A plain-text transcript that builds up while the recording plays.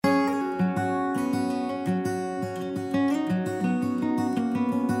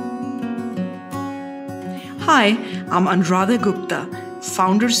Hi, I'm Anuradha Gupta,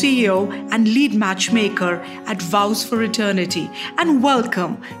 founder, CEO, and lead matchmaker at Vows for Eternity, and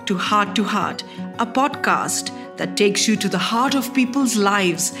welcome to Heart, a podcast that takes you to the heart of people's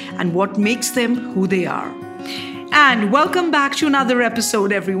lives and what makes them who they are. And welcome back to another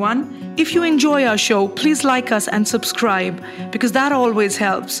episode, everyone. If you enjoy our show, please like us and subscribe because that always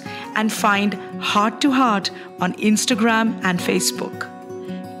helps. And find Heart on Instagram and Facebook.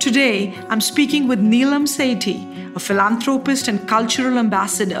 Today, I'm speaking with Neelam Sethi, a philanthropist and cultural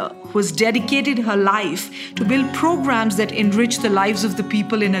ambassador who has dedicated her life to build programs that enrich the lives of the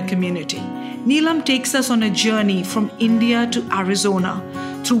people in her community. Neelam takes us on a journey from India to Arizona,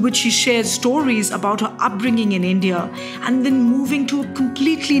 through which she shares stories about her upbringing in India and then moving to a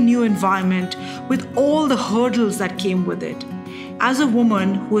completely new environment with all the hurdles that came with it. As a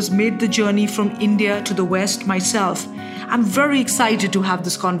woman who has made the journey from India to the West myself, I'm very excited to have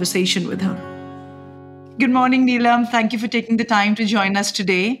this conversation with her. Good morning, Neelam. Thank you for taking the time to join us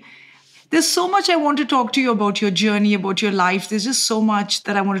today. There's so much I want to talk to you about your journey, about your life. There's just so much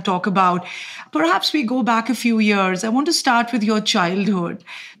that I want to talk about. Perhaps we go back a few years. I want to start with your childhood.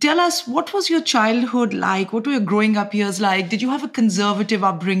 Tell us, what was your childhood like? What were your growing up years like? Did you have a conservative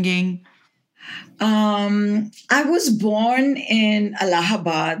upbringing? I was born in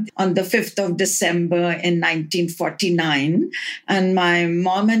Allahabad on the 5th of December in 1949. And my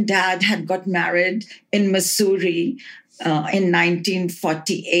mom and dad had got married in Mussoorie in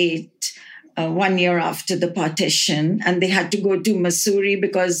 1948. 1 year after the partition, and they had to go to Mussoorie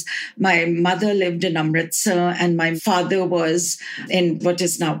because my mother lived in Amritsar and my father was in what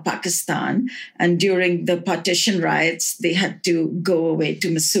is now Pakistan. And during the partition riots, they had to go away to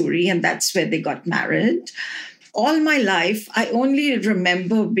Mussoorie, and that's where they got married. All my life, I only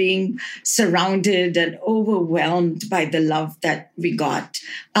remember being surrounded and overwhelmed by the love that we got.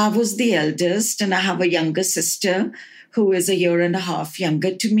 I was the eldest, and I have a younger sister who is a year and a half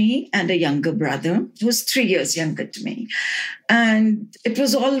younger to me, and a younger brother who's 3 years younger to me. And it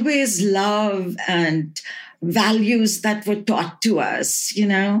was always love and values that were taught to us,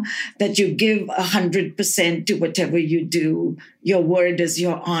 that you give 100% to whatever you do. Your word is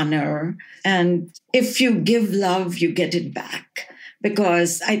your honor. And if you give love, you get it back.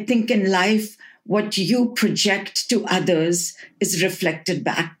 Because I think in life, what you project to others is reflected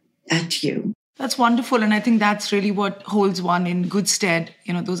back at you. That's wonderful. And I think that's really what holds one in good stead.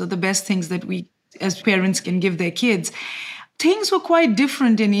 Those are the best things that we as parents can give their kids. Things were quite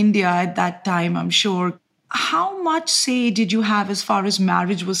different in India at that time, I'm sure. How much say did you have as far as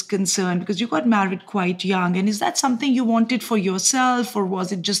marriage was concerned? Because you got married quite young. And is that something you wanted for yourself, or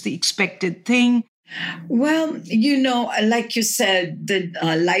was it just the expected thing? Well, like you said, the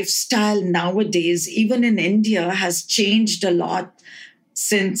lifestyle nowadays, even in India, has changed a lot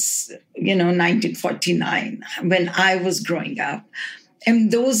since, 1949, when I was growing up. In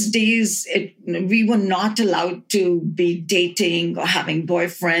those days, we were not allowed to be dating or having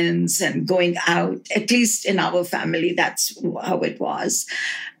boyfriends and going out. At least in our family, that's how it was.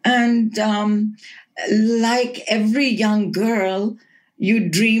 And like every young girl, you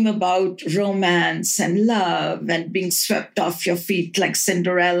dream about romance and love and being swept off your feet like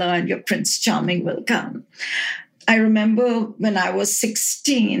Cinderella, and your Prince Charming will come. I remember when I was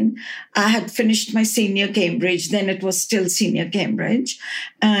 16, I had finished my senior Cambridge. Then it was still senior Cambridge.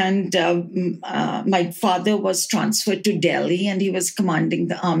 And my father was transferred to Delhi, and he was commanding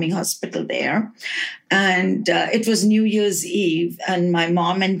the army hospital there. And it was New Year's Eve, and my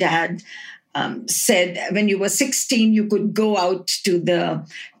mom and dad said when you were 16, you could go out to the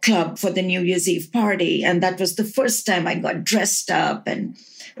club for the New Year's Eve party. And that was the first time I got dressed up and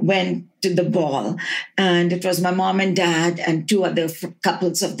went to the ball. And it was my mom and dad and two other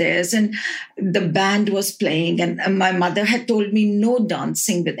couples of theirs. And the band was playing. And my mother had told me no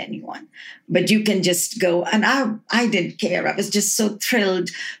dancing with anyone, but you can just go. And I didn't care. I was just so thrilled.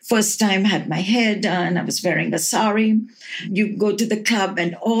 First time had my hair done. I was wearing a sari. You go to the club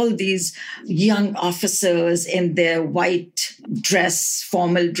and all these young officers in their white dress,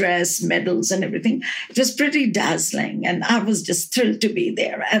 formal dress, medals and everything. It was pretty dazzling. And I was just thrilled to be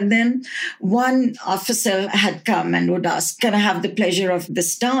there. And then one officer had come and would ask, can I have the pleasure of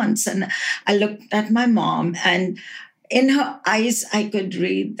this dance? And I looked at my mom, and in her eyes, I could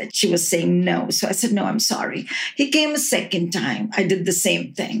read that she was saying no. So I said, no, I'm sorry. He came a second time. I did the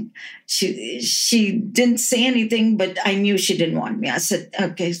same thing. She didn't say anything, but I knew she didn't want me. I said,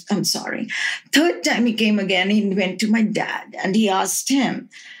 okay, I'm sorry. Third time he came again, he went to my dad and he asked him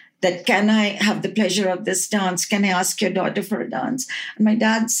that, can I have the pleasure of this dance? Can I ask your daughter for a dance? And my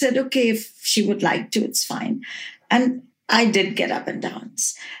dad said, okay, if she would like to, it's fine. And I did get up and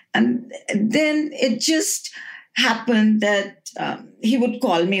dance. And then it just happened that he would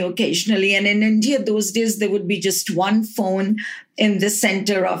call me occasionally. And in India, those days, there would be just one phone in the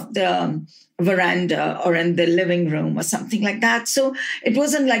center of the veranda or in the living room or something like that. So it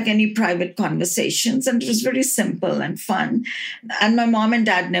wasn't like any private conversations, and it was very simple and fun. And my mom and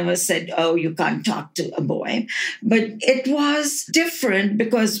dad never said, oh, you can't talk to a boy. But it was different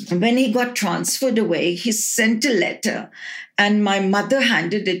because when he got transferred away, he sent a letter and my mother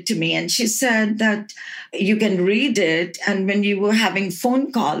handed it to me, and she said that you can read it. And when you were having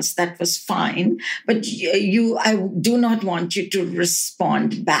phone calls, that was fine. But I do not want you to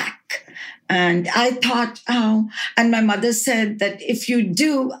respond back. And I thought, oh, and my mother said that if you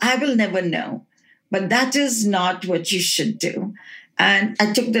do, I will never know. But that is not what you should do. And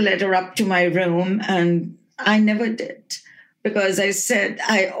I took the letter up to my room and I never did. Because I said,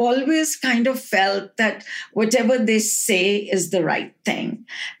 I always kind of felt that whatever they say is the right thing.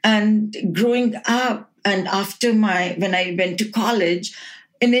 And growing up and when I went to college,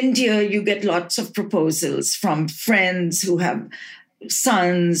 in India, you get lots of proposals from friends who have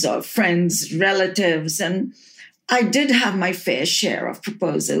sons or friends, relatives. And I did have my fair share of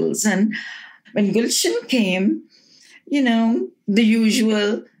proposals. And when Gulshan came, the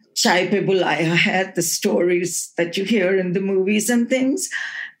usual chai pe bulaya hai, the stories that you hear in the movies and things.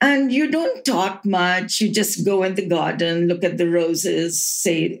 And you don't talk much. You just go in the garden, look at the roses,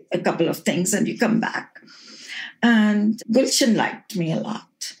 say a couple of things, and you come back. And Gulshan liked me a lot.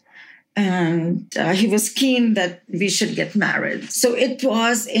 And he was keen that we should get married. So it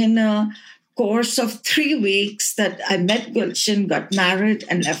was in a course of 3 weeks that I met Gulshan, got married,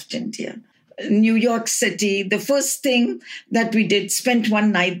 and left India. New York City, the first thing that we did, spent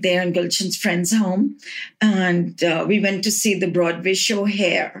one night there in Gulshan's friend's home. And we went to see the Broadway show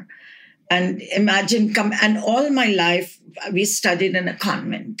Hair. And imagine, and all my life, we studied in a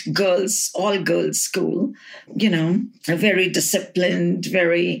convent, all girls school, very disciplined,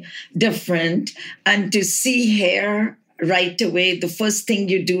 very different. And to see Hair right away, the first thing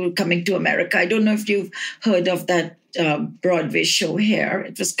you do coming to America, I don't know if you've heard of that Broadway show Hair.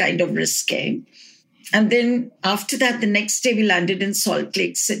 It was kind of risque. And then after that, the next day we landed in Salt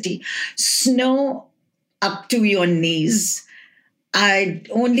Lake City. Snow up to your knees. I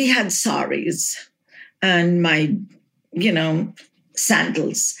only had saris and my,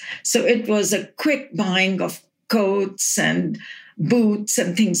 sandals. So it was a quick buying of coats and boots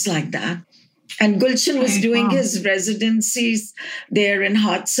and things like that. And Gulshan was doing his residencies there in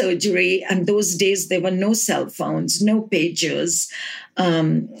heart surgery. And those days, there were no cell phones, no pagers,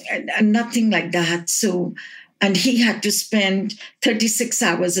 and nothing like that. So, and he had to spend 36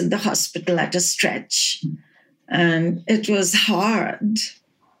 hours in the hospital at a stretch. And it was hard.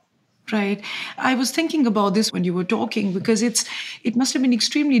 Right. I was thinking about this when you were talking, because it must have been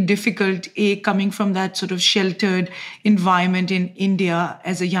extremely difficult, coming from that sort of sheltered environment in India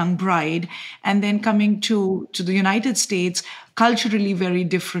as a young bride, and then coming to the United States, culturally very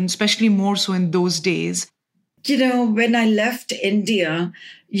different, especially more so in those days. When I left India,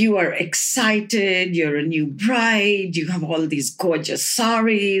 you are excited, you're a new bride, you have all these gorgeous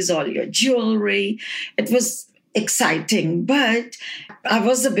saris, all your jewelry. It was exciting, but I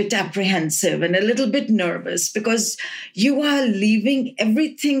was a bit apprehensive and a little bit nervous because you are leaving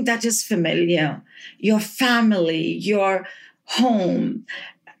everything that is familiar, your family, your home,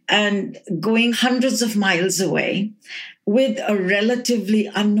 and going hundreds of miles away with a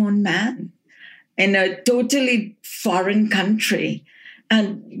relatively unknown man in a totally foreign country.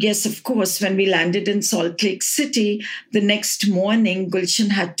 And yes, of course, when we landed in Salt Lake City, the next morning, Gulshan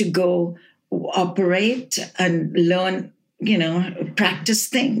had to go operate and learn, practice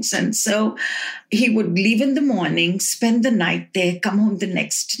things. And so he would leave in the morning, spend the night there, come home the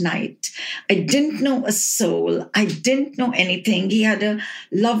next night. I didn't know a soul. I didn't know anything. He had a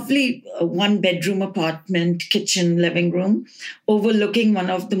lovely one-bedroom apartment, kitchen, living room, overlooking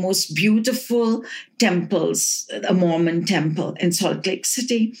one of the most beautiful temples, a Mormon temple in Salt Lake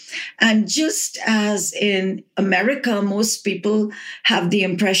City. And just as in America, most people have the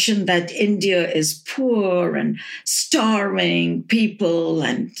impression that India is poor and starving people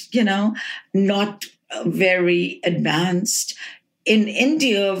and, not very advanced. In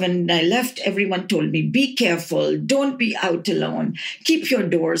India, when I left, everyone told me, be careful, don't be out alone, keep your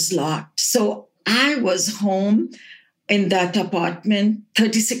doors locked. So I was home in that apartment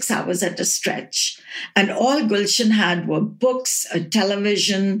 36 hours at a stretch. And all Gulshan had were books, a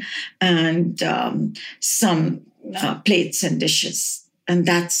television, and some plates and dishes. And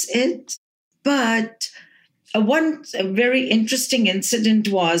that's it. But one very interesting incident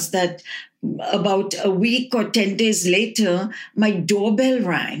was that about a week or 10 days later, my doorbell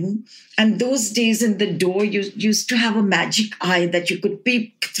rang. And those days in the door, you used to have a magic eye that you could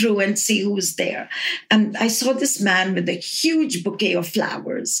peek through and see who's there. And I saw this man with a huge bouquet of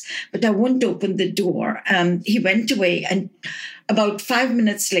flowers, but I wouldn't open the door. He went away, and about 5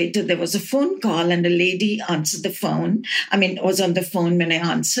 minutes later, there was a phone call, and a lady answered the phone. Was on the phone when I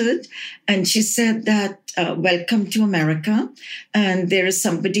answered. And she said that, welcome to America. And there is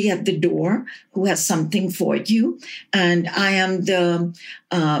somebody at the door who has something for you. And I am the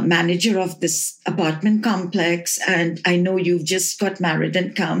manager of this apartment complex. And I know you've just got married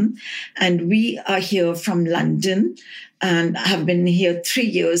and come. And we are here from London and have been here 3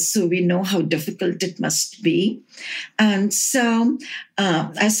 years, so we know how difficult it must be. And so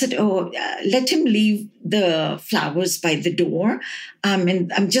I said, let him leave the flowers by the door.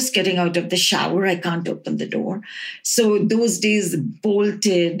 I'm just getting out of the shower. I can't open the door. So those days,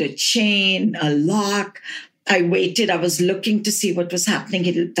 bolted, a chain, a lock. I waited. I was looking to see what was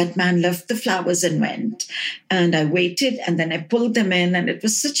happening. That man left the flowers and went. And I waited, and then I pulled them in, and it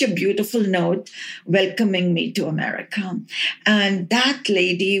was such a beautiful note welcoming me to America. And that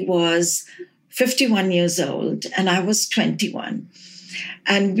lady was 51 years old, and I was 21.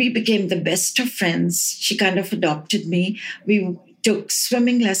 And we became the best of friends. She kind of adopted me. We took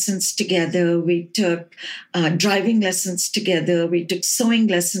swimming lessons together. We took driving lessons together. We took sewing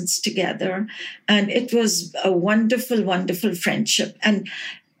lessons together. And it was a wonderful, wonderful friendship. And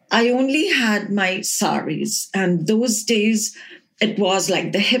I only had my saris. And those days, it was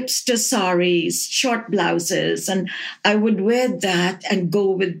like the hipster saris, short blouses. And I would wear that and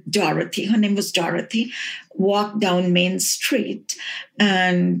go with Dorothy. Her name was Dorothy. Walk down Main Street,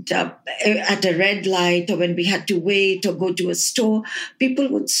 and at a red light, or when we had to wait or go to a store, people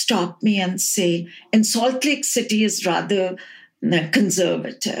would stop me and say, and Salt Lake City is rather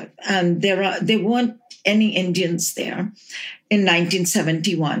conservative, and there weren't any Indians there in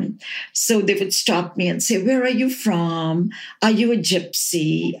 1971. So they would stop me and say, where are you from? Are you a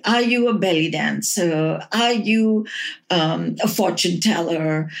gypsy? Are you a belly dancer? Are you a fortune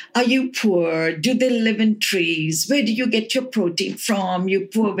teller? Are you poor? Do they live in trees? Where do you get your protein from? You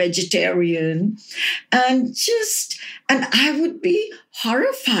poor vegetarian. And I would be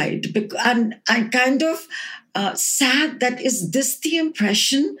horrified, and I kind of sad that, is this the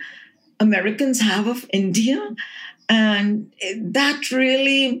impression Americans have of India? And that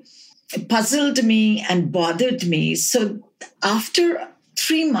really puzzled me and bothered me. So after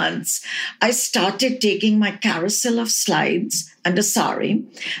 3 months, I started taking my carousel of slides and a sari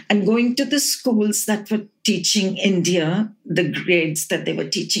and going to the schools that were teaching India, the grades that they were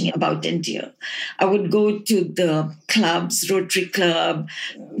teaching about India. I would go to the clubs, Rotary Club,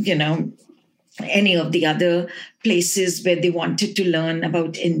 any of the other places where they wanted to learn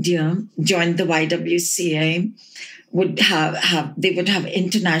about India, joined the YWCA. They would have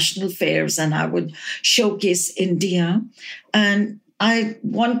international fairs, and I would showcase India. And I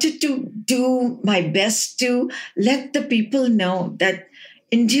wanted to do my best to let the people know that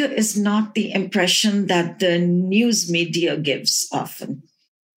India is not the impression that the news media gives often.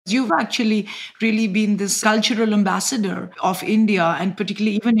 You've actually really been this cultural ambassador of India, and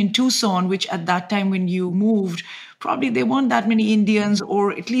particularly even in Tucson, which at that time when you moved, probably there weren't that many Indians,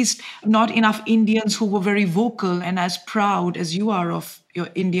 or at least not enough Indians who were very vocal and as proud as you are of your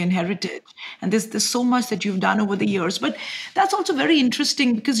Indian heritage. And there's so much that you've done over the years. But that's also very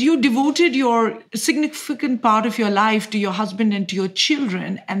interesting because you devoted your significant part of your life to your husband and to your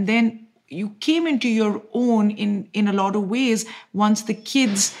children. And then you came into your own in a lot of ways once the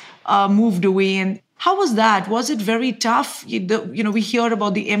kids moved away. And how was that? Was it very tough? We hear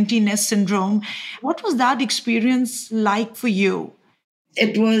about the empty nest syndrome. What was that experience like for you?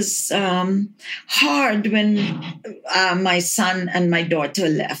 It was hard when my son and my daughter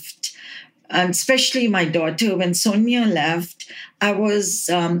left. And especially my daughter, when Sonia left, I was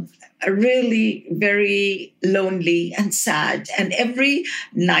really very lonely and sad. And every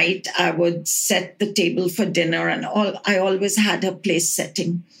night I would set the table for dinner, and I always had a place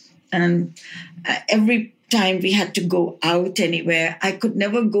setting. And every time we had to go out anywhere, I could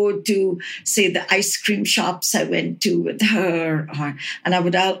never go to, say, the ice cream shops I went to with her, and I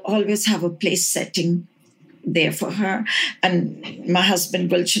would always have a place setting there for her. And my husband,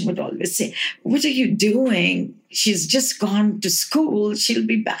 Gulshan, would always say, what are you doing? She's just gone to school. She'll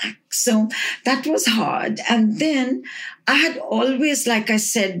be back. So that was hard. And then I had always, like I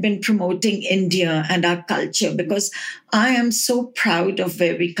said, been promoting India and our culture because I am so proud of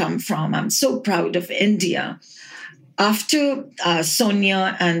where we come from. I'm so proud of India. After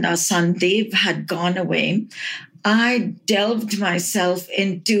Sonia and our son Dave had gone away, I delved myself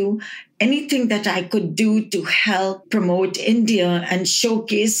into anything that I could do to help promote India and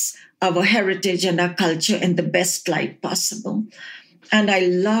showcase our heritage and our culture in the best light possible. And I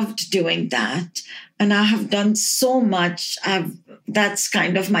loved doing that. And I have done so much. That's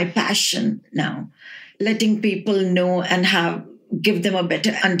kind of my passion now, letting people know and give them a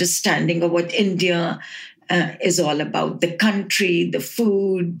better understanding of what India is all about, the country, the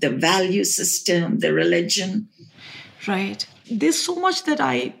food, the value system, the religion. Right. There's so much that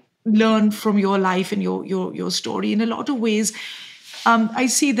I learned from your life and your story. In a lot of ways, I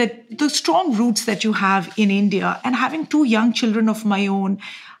see that the strong roots that you have in India, and having two young children of my own,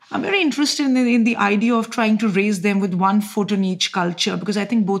 I'm very interested in the idea of trying to raise them with one foot on each culture, because I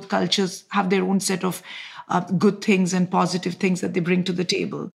think both cultures have their own set of good things and positive things that they bring to the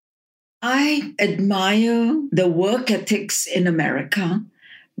table. I admire the work ethics in America,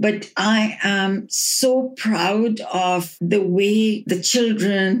 but I am so proud of the way the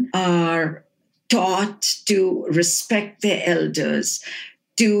children are taught to respect their elders,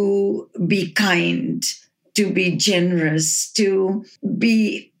 to be kind, to be generous, to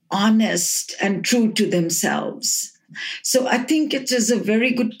be honest and true to themselves. So I think it is a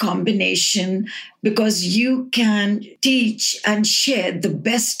very good combination because you can teach and share the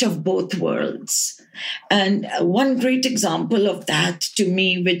best of both worlds. And one great example of that to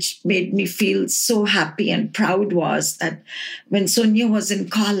me, which made me feel so happy and proud, was that when Sonia was in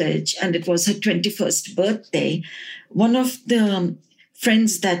college and it was her 21st birthday, one of the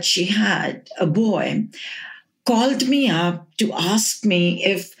friends that she had, a boy, called me up to ask me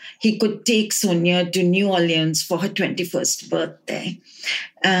if he could take Sonia to New Orleans for her 21st birthday.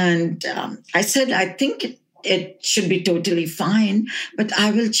 And I said, I think it should be totally fine, but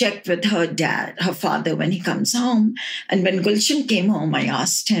I will check with her father, when he comes home. And when Gulshan came home, I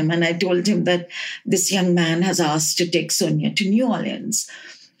asked him and I told him that this young man has asked to take Sonia to New Orleans.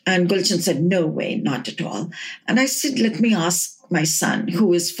 And Gulshan said, no way, not at all. And I said, let me ask my son,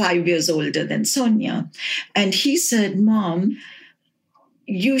 who is 5 years older than Sonia. And he said, Mom,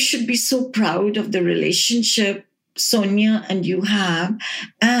 you should be so proud of the relationship Sonia and you have,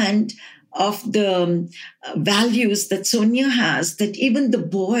 and of the values that Sonia has, that even the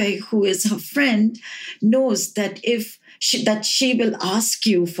boy who is her friend knows that she will ask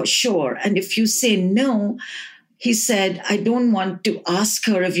you for sure. And if you say no, he said, I don't want to ask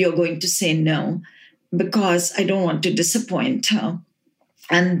her if you're going to say no, because I don't want to disappoint her.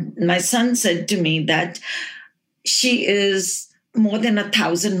 And my son said to me that she is more than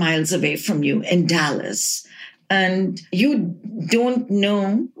 1,000 miles away from you in Dallas, and you don't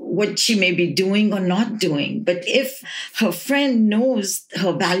know what she may be doing or not doing. But if her friend knows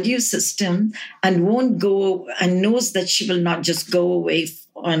her value system and won't go, and knows that she will not just go away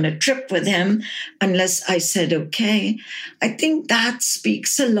on a trip with him unless I said okay, I think that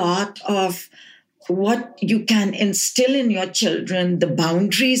speaks a lot of what you can instill in your children, the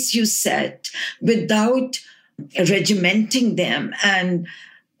boundaries you set without regimenting them and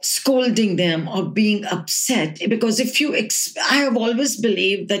scolding them or being upset. Because I have always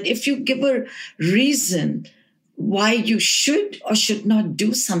believed that if you give a reason why you should or should not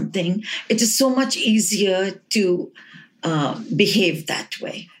do something, it is so much easier to behave that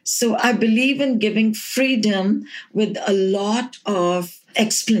way. So I believe in giving freedom with a lot of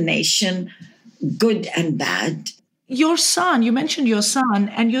explanation, good and bad. Your son, you mentioned your son,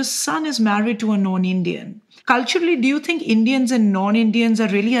 and your son is married to a non-Indian. Culturally, do you think Indians and non-Indians are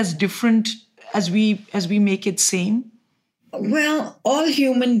really as different as we make it seem? Well, all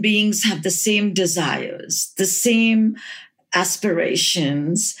human beings have the same desires, the same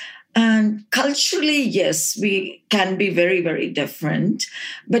aspirations. And culturally, yes, we can be very, very different.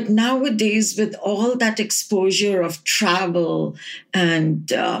 But nowadays, with all that exposure of travel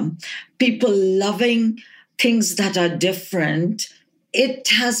and people loving things that are different, it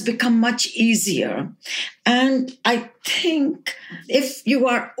has become much easier. And I think if you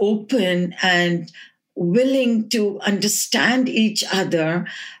are open and willing to understand each other,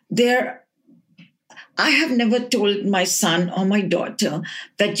 I have never told my son or my daughter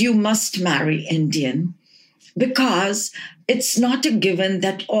that you must marry Indian, because it's not a given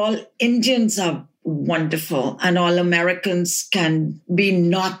that all Indians are wonderful and all Americans can be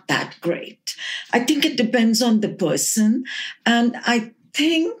not that great. I think it depends on the person. And I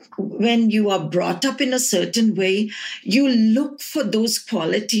think when you are brought up in a certain way, you look for those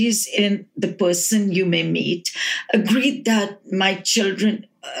qualities in the person you may meet. Agreed that my children,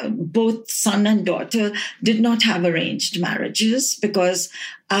 both son and daughter, did not have arranged marriages because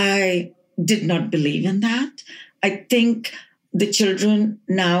I did not believe in that. I think the children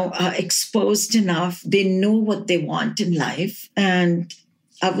now are exposed enough. They know what they want in life. And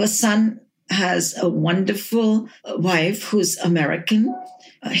our son has a wonderful wife who's American,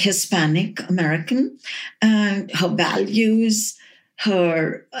 Hispanic American, and her values,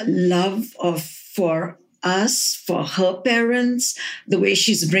 her love for us, for her parents, the way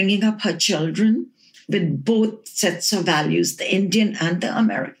she's bringing up her children with both sets of values, the Indian and the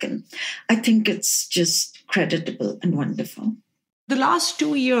American. I think it's just creditable and wonderful. The last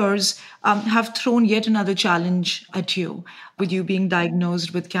 2 years have thrown yet another challenge at you, with you being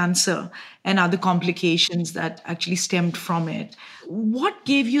diagnosed with cancer and other complications that actually stemmed from it. What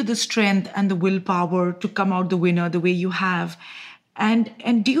gave you the strength and the willpower to come out the winner the way you have? And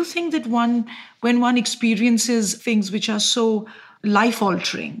do you think that when one experiences things which are so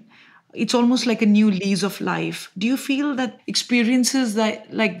life-altering, it's almost like a new lease of life? Do you feel that experiences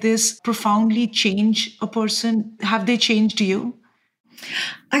like this profoundly change a person? Have they changed you?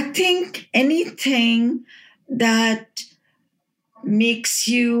 I think anything that makes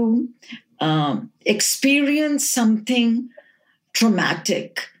you experience something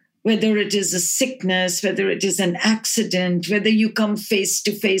traumatic, whether it is a sickness, whether it is an accident, whether you come face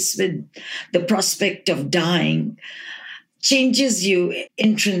to face with the prospect of dying, changes you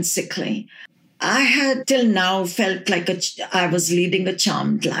intrinsically. I had till now felt like I was leading a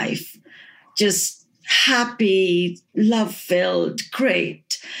charmed life, just happy, love-filled,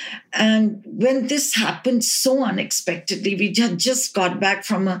 great. And when this happened so unexpectedly, we had just got back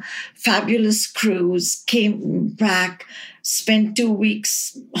from a fabulous cruise, came back, spent 2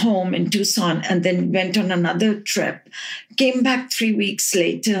 weeks home in Tucson, and then went on another trip, came back 3 weeks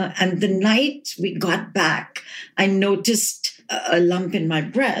later. And the night we got back, I noticed a lump in my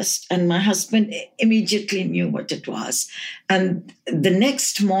breast, and my husband immediately knew what it was. And the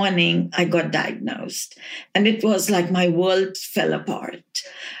next morning, I got diagnosed, and it was like my world fell apart.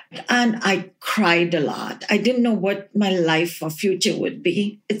 And I cried a lot. I didn't know what my life or future would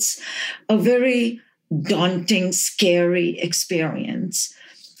be. It's a very daunting, scary experience.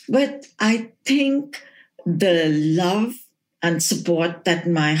 But I think the love and support that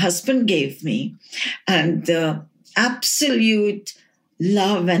my husband gave me, and the absolute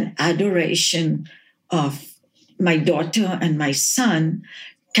love and adoration of my daughter and my son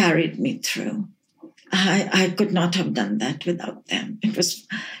carried me through. I could not have done that without them. It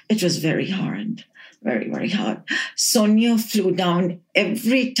was very hard, very, very hard. Sonia flew down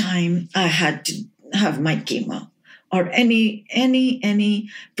every time I had to have my chemo or any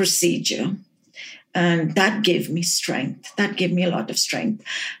procedure. And that gave me strength. That gave me a lot of strength.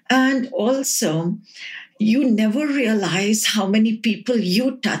 And also, you never realize how many people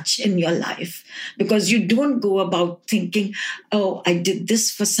you touch in your life, because you don't go about thinking, oh, I did this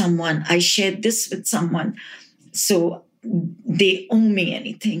for someone, I shared this with someone, so they owe me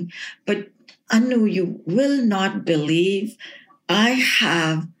anything. But Anu, you will not believe, I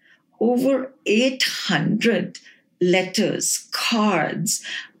have over 800 letters, cards.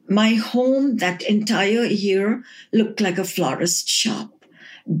 My home that entire year looked like a florist shop.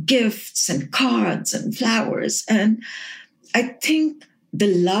 Gifts and cards and flowers. And I think the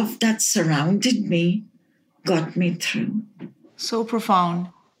love that surrounded me got me through. So profound.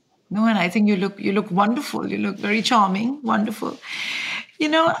 No, and I think you look wonderful. You look very charming, wonderful.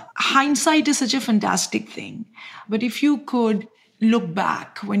 Hindsight is such a fantastic thing. But if you could look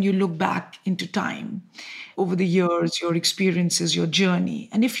back, when you look back into time, over the years, your experiences, your journey,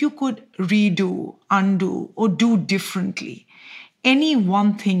 and if you could redo, undo, or do differently, any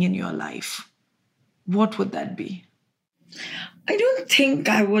one thing in your life, what would that be? I don't think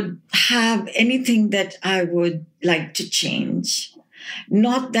I would have anything that I would like to change.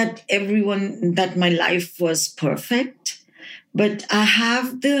 Not that my life was perfect, but I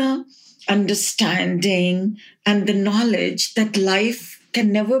have the understanding and the knowledge that life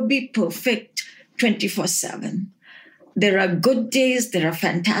can never be perfect 24/7. There are good days, there are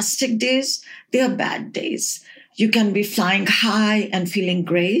fantastic days, there are bad days. You can be flying high and feeling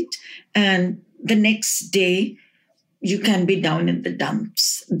great, and the next day you can be down in the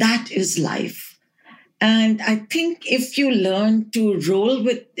dumps. That is life. And I think if you learn to roll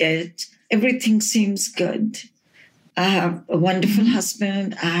with it, everything seems good. I have a wonderful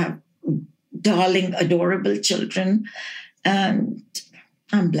husband. I have darling, adorable children, and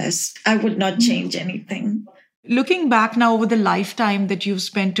I'm blessed. I would not change anything. Looking back now over the lifetime that you've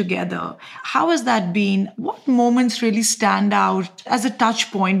spent together, how has that been? What moments really stand out as a touch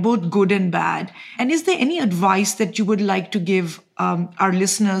point, both good and bad? And is there any advice that you would like to give our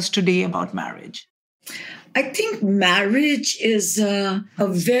listeners today about marriage? I think marriage is a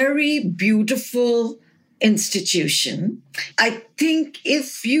very beautiful institution. I think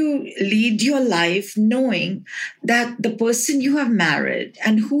if you lead your life knowing that the person you have married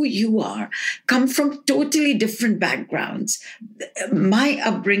and who you are come from totally different backgrounds. My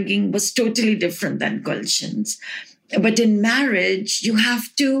upbringing was totally different than Gulshan's. But in marriage, you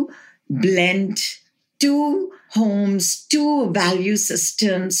have to blend two homes, two value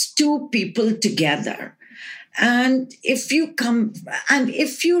systems, two people together. And if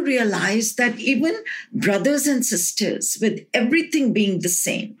you realize that even brothers and sisters, with everything being the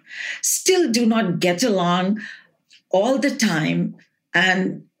same, still do not get along all the time,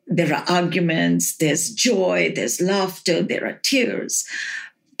 and there are arguments, there's joy, there's laughter, there are tears.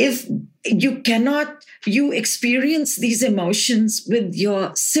 If you experience these emotions with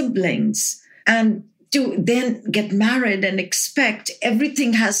your siblings, and to then get married and expect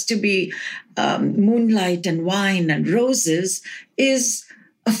everything has to be moonlight and wine and roses is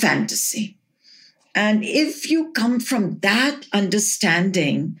a fantasy. And if you come from that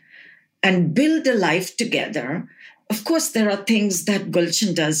understanding and build a life together, of course, there are things that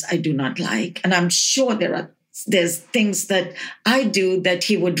Gulshan does I do not like. And I'm sure there's things that I do that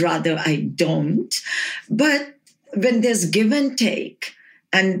he would rather I don't. But when there's give and take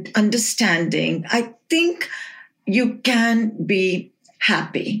and understanding, I think you can be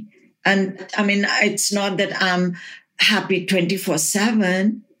happy. And I mean, it's not that I'm happy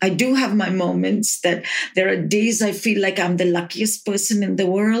 24/7. I do have my moments that there are days I feel like I'm the luckiest person in the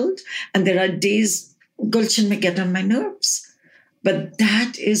world. And there are days Gulshan may get on my nerves. But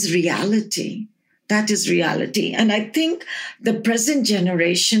that is reality. That is reality. And I think the present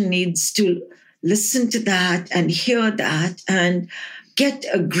generation needs to listen to that and hear that and get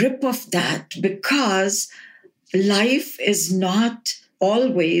a grip of that, because life is not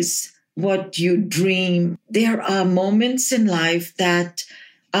always what you dream. There are moments in life that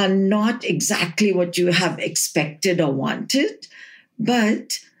are not exactly what you have expected or wanted,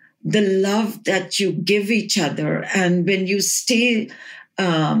 but the love that you give each other, and when you stay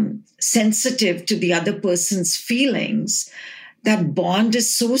sensitive to the other person's feelings, that bond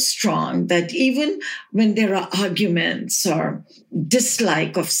is so strong that even when there are arguments or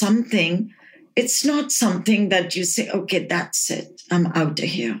dislike of something, it's not something that you say, okay, that's it, I'm out of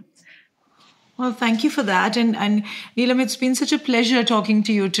here. Well, thank you for that. And Neelam, it's been such a pleasure talking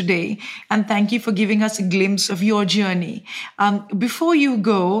to you today. And thank you for giving us a glimpse of your journey. Before you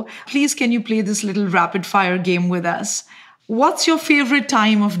go, please, can you play this little rapid fire game with us? What's your favorite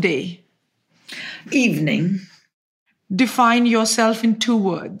time of day? Evening. Define yourself in 2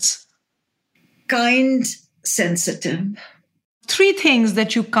 words. Kind, sensitive. 3 things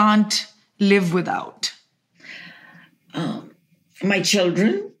that you can't live without. My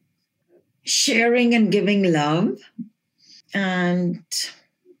children, sharing and giving love, and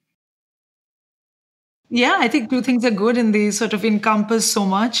yeah, I think 2 things are good and they sort of encompass so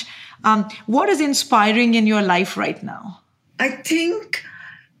much. What is inspiring in your life right now? I think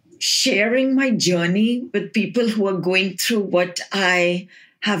sharing my journey with people who are going through what I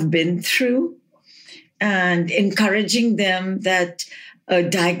have been through, and encouraging them that a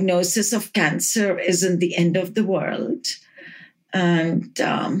diagnosis of cancer isn't the end of the world. And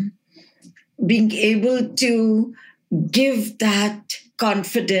being able to give that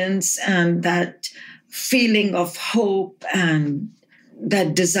confidence and that feeling of hope and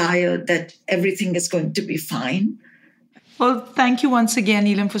that desire that everything is going to be fine. Well, thank you once again,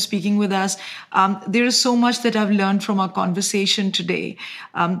 Neelam, for speaking with us. There is so much that I've learned from our conversation today.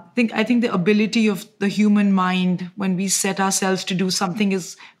 I think the ability of the human mind when we set ourselves to do something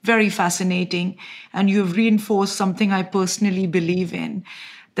is very fascinating. And you've reinforced something I personally believe in,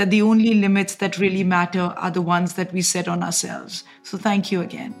 that the only limits that really matter are the ones that we set on ourselves. So thank you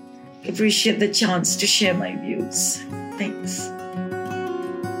again. I appreciate the chance to share my views. Thanks.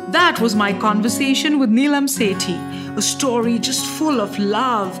 That was my conversation with Neelam Sethi, a story just full of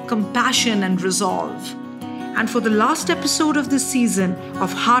love, compassion, and resolve. And for the last episode of this season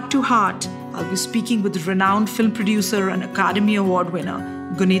of Heart to Heart, I'll be speaking with renowned film producer and Academy Award winner,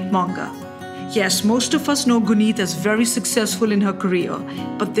 Guneet Monga. Yes, most of us know Guneet as very successful in her career,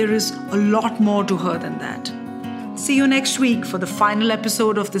 but there is a lot more to her than that. See you next week for the final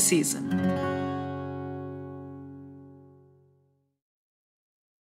episode of the season.